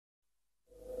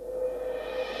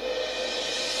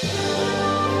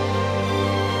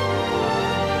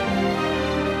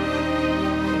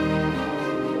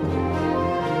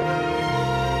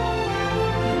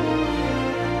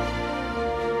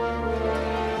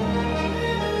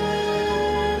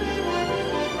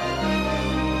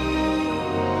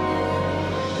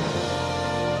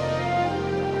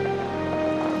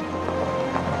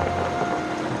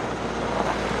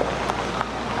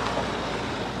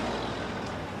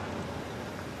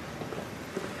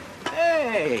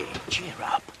Hey, cheer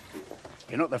up.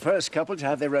 You're not the first couple to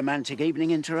have their romantic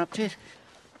evening interrupted.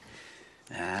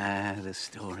 The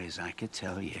stories I could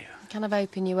tell you. Kind of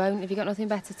hoping you won't. Have you got nothing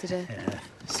better to do?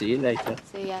 See you later.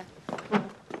 See ya.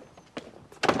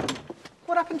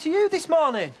 What happened to you this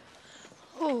morning?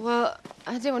 Oh, well,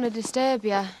 I didn't want to disturb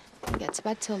you. Get to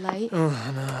bed till late.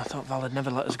 Oh, no, I thought Val had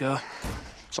never let us go.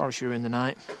 Sorry she ruined the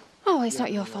night. Oh, well, it's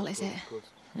not your fault, is it?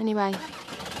 Anyway,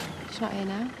 she's not here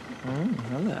now.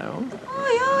 Hello.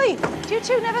 Oi, oi! Do you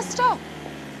two never stop?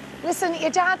 Listen, your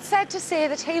dad said to say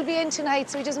that he'll be in tonight,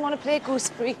 so he doesn't want to play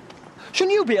gooseberry.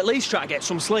 Shouldn't you be at least trying to get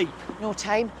some sleep? No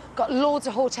time. Got loads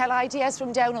of hotel ideas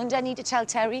from down under. Need to tell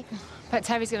Terry. Bet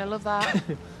Terry's going to love that.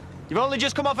 You've only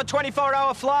just come off a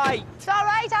 24-hour flight. It's all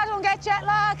right, I don't get jet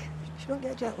lag. You don't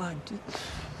get jet lagged.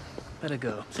 Better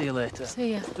go. See you later.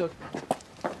 See ya. Doug.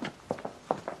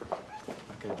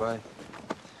 Okay, bye.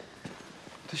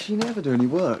 Does she never do any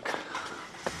work?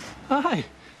 Aye.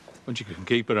 When she can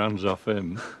keep her hands off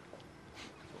him.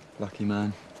 Lucky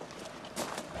man.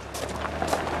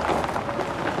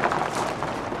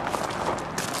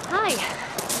 Hi.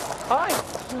 Hi.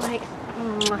 Right.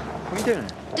 What are you doing?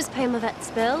 Just paying my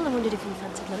vet's bill. I wondered if you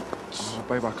fancied lunch. Oh,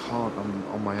 babe, I can't. I'm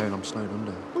on my own. I'm snowed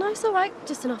under. No, it's all right.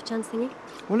 Just an off-chance thingy.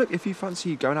 Well, look, if you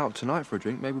fancy going out tonight for a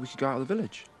drink, maybe we could go out of the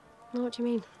village. No, what do you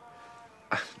mean?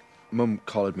 Mum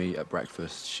collared me at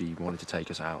breakfast. She wanted to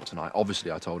take us out tonight. Obviously,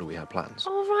 I told her we had plans.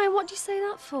 Oh, Ryan, what do you say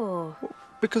that for?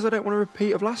 Because I don't want to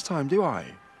repeat of last time, do I?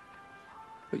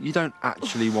 But you don't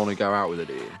actually want to go out with her,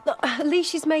 do you? Look, at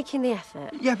least she's making the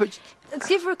effort. Yeah, but...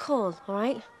 Give her a call, all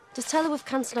right? Just tell her we've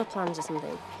cancelled our plans or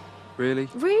something. Really?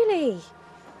 Really?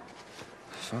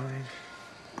 Fine.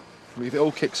 If it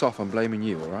all kicks off, I'm blaming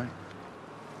you, all right?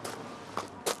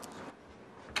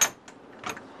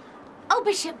 Oh,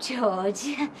 Bishop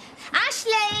George.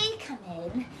 Ashley, come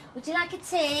in. Would you like a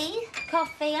tea?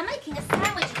 Coffee? I'm making a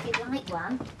sandwich if you'd like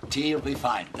one. Tea will be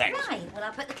fine, thanks. Right, well,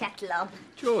 I'll put the kettle on.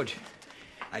 George,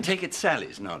 I take it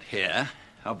Sally's not here.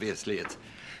 Obviously, it's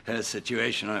her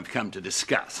situation I've come to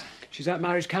discuss. She's at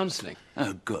marriage counselling.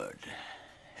 Oh, good.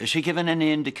 Has she given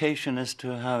any indication as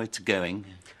to how it's going?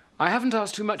 I haven't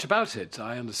asked too much about it.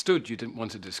 I understood you didn't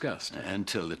want to discuss.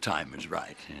 Until the time was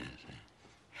right, yes.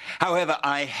 However,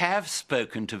 I have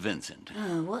spoken to Vincent.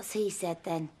 Oh, what's he said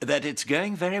then? That it's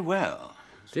going very well.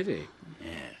 Did he?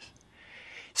 Yes.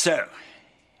 So,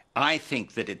 I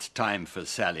think that it's time for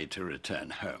Sally to return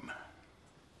home.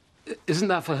 Isn't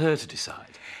that for her to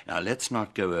decide? Now, let's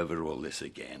not go over all this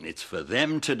again. It's for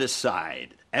them to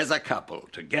decide, as a couple,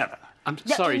 together. I'm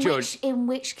sorry, George. In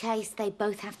which case, they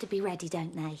both have to be ready,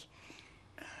 don't they?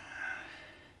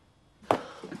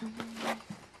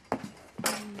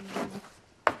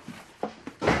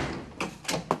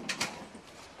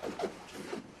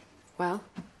 Well?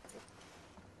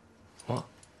 What?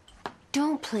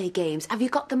 Don't play games. Have you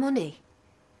got the money?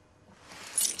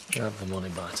 You have the money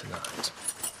by tonight.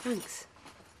 Thanks.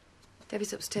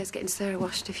 Debbie's upstairs getting Sarah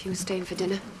washed if you were staying for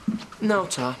dinner. No,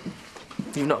 Tar.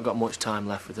 You've not got much time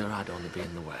left with her. I'd only be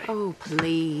in the way. Oh,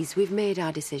 please. We've made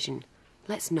our decision.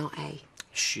 Let's not, eh?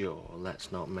 Sure,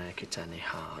 let's not make it any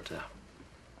harder.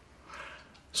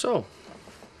 So,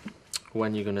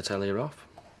 when are you going to tell her off?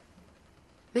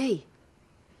 Me?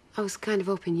 I was kind of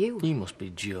hoping you. You must be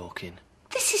joking.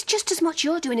 This is just as much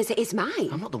your doing as it is mine.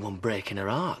 I'm not the one breaking her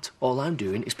heart. All I'm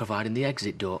doing is providing the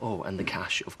exit door. Oh, and the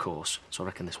cash, of course. So I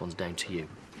reckon this one's down to you.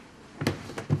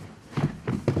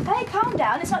 Hey, calm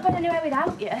down. It's not going anywhere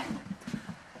without you.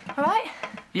 All right?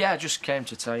 Yeah, I just came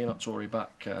to tell you not to worry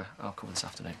back. I'll come this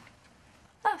afternoon.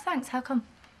 Oh, thanks. How come?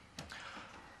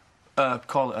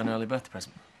 Call it an early birthday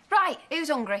present. Right. Who's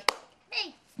hungry?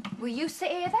 Me. Will you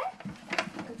sit here then?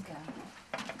 Good girl.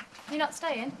 You're not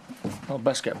staying? Well,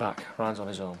 best get back. Ryan's on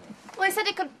his own. Well, he said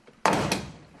he could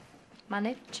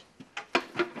manage.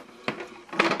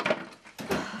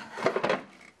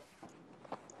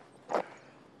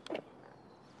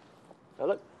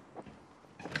 Hello.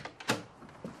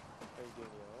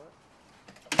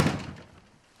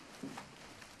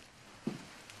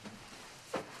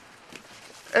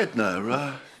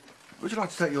 Edna, would you like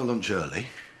to take your lunch early?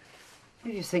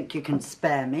 Do you think you can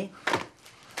spare me?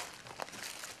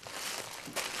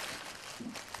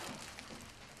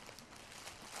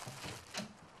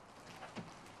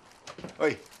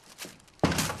 Oi.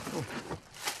 Oh.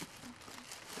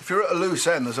 If you're at a loose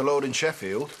end, there's a load in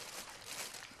Sheffield.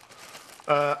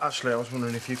 Actually, I was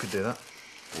wondering if you could do that.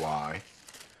 Why?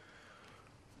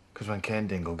 Because when Kane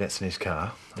Dingle gets in his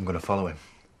car, I'm going to follow him.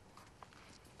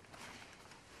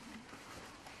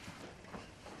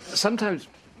 Sometimes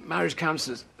marriage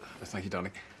counsellors... Thank you,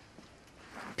 darling.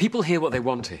 People hear what they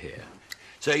want to hear.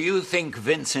 So you think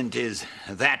Vincent is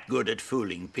that good at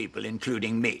fooling people,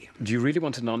 including me? Do you really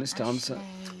want an honest answer?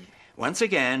 Once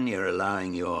again, you're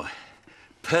allowing your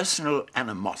personal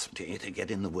animosity to get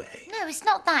in the way. No, it's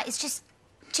not that. It's just,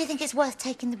 do you think it's worth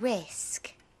taking the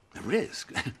risk? The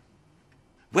risk?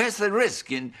 Where's the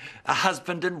risk in a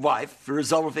husband and wife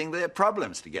resolving their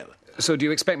problems together? So do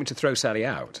you expect me to throw Sally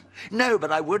out? No,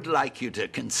 but I would like you to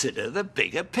consider the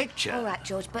bigger picture. All right,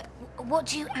 George, but what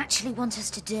do you actually want us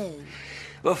to do?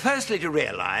 Well, firstly, to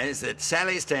realise that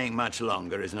Sally staying much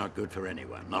longer is not good for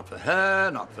anyone. Not for her,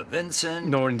 not for Vincent.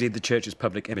 Nor indeed the church's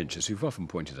public image, as you've often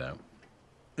pointed out.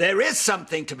 There is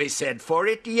something to be said for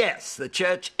it, yes. The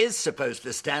church is supposed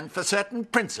to stand for certain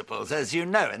principles, as you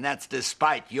know, and that's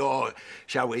despite your,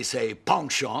 shall we say,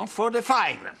 penchant for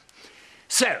defying them.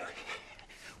 So,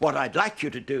 what I'd like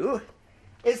you to do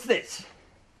is this.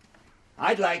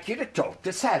 I'd like you to talk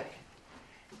to Sally.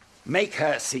 Make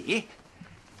her see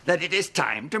that it is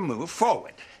time to move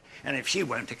forward. And if she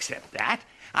won't accept that,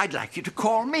 I'd like you to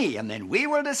call me, and then we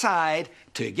will decide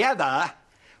together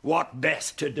what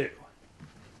best to do.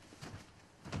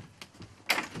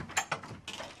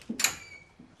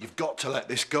 You've got to let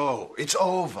this go. It's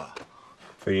over.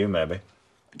 For you, maybe.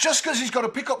 Just because he's got to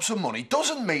pick up some money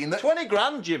doesn't mean that... 20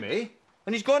 grand, Jimmy.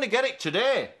 And he's going to get it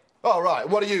today. All right,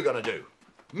 what are you going to do?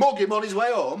 Mug him on his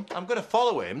way home? I'm going to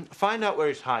follow him, find out where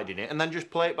he's hiding it, and then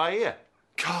just play it by ear.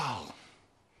 Carl,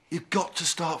 you've got to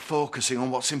start focusing on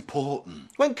what's important.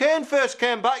 When Kane first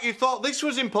came back, you thought this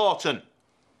was important.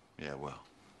 Yeah, well,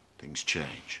 things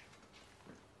change.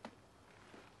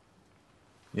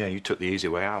 Yeah, you took the easy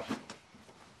way out.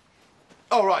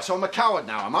 All right, so I'm a coward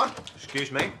now, am I?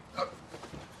 Excuse me?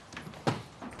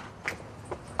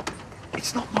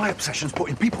 It's not my obsessions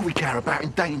putting people we care about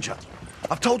in danger.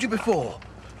 I've told you before,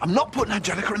 I'm not putting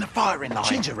Angelica in the firing line.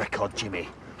 Change the record, Jimmy.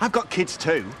 I've got kids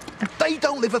too. They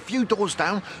don't live a few doors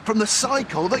down from the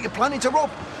psycho that you're planning to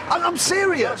rob. And I'm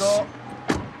serious.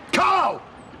 Carl!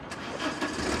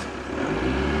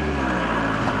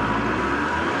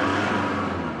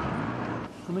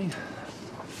 I mean,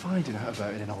 finding out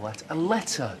about it in a letter. A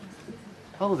letter?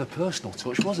 Oh, the personal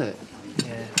touch, was it?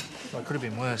 Yeah. Well, it could have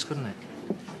been worse, couldn't it?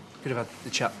 Could have had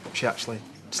the chap she actually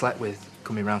slept with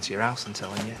coming round to your house and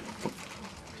telling you.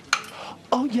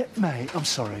 Oh, yeah, mate, I'm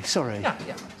sorry. Yeah.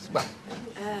 Well,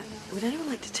 Would anyone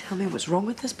like to tell me what's wrong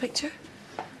with this picture?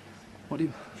 What do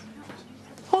you...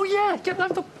 Oh, yeah, I'm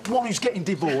the one who's getting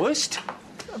divorced.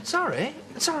 I'm sorry.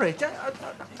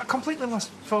 I completely lost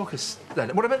focus then.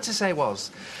 What I meant to say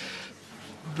was,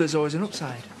 there's always an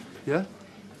upside. Yeah?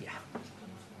 Yeah.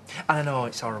 And I know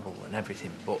it's horrible and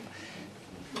everything, but,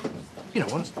 you know,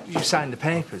 once you sign the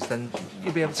papers, then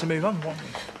you'll be able to move on, won't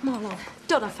you? Marlon,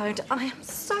 Donna phoned. I am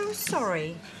so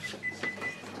sorry.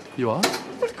 You are?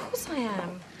 Well, of course I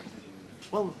am.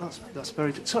 Well, that's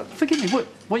very... So, forgive me,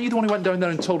 weren't you the one who went down there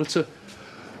and told her to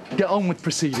get on with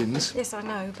proceedings? Yes, I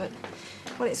know, but,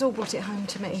 well, it's all brought it home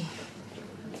to me.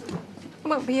 I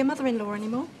won't be your mother-in-law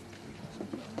anymore.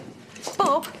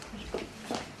 Bob?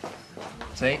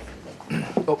 See?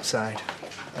 Upside.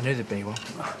 I knew there'd be one.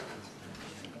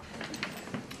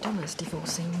 Donna's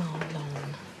divorcing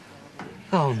Marlon.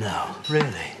 Oh, no.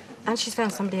 Really? And she's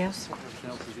found somebody else.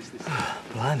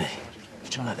 Blimey.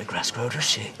 She don't let the grass grow, does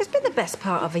she? It's been the best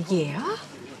part of a year.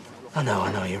 I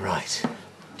know, you're right.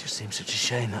 Just seems such a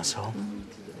shame, that's all.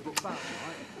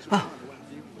 Well,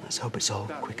 let's hope it's all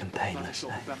quick and painless,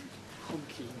 eh?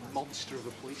 Hunky monster of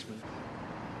a policeman.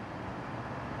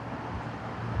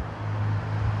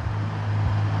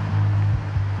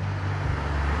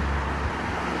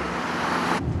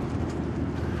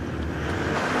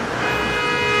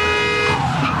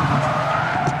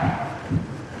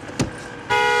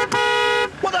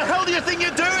 What the hell do you think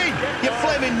you're doing? You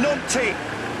flaming numpty!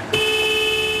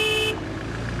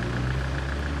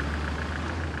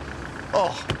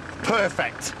 Oh,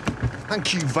 perfect.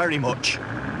 Thank you very much.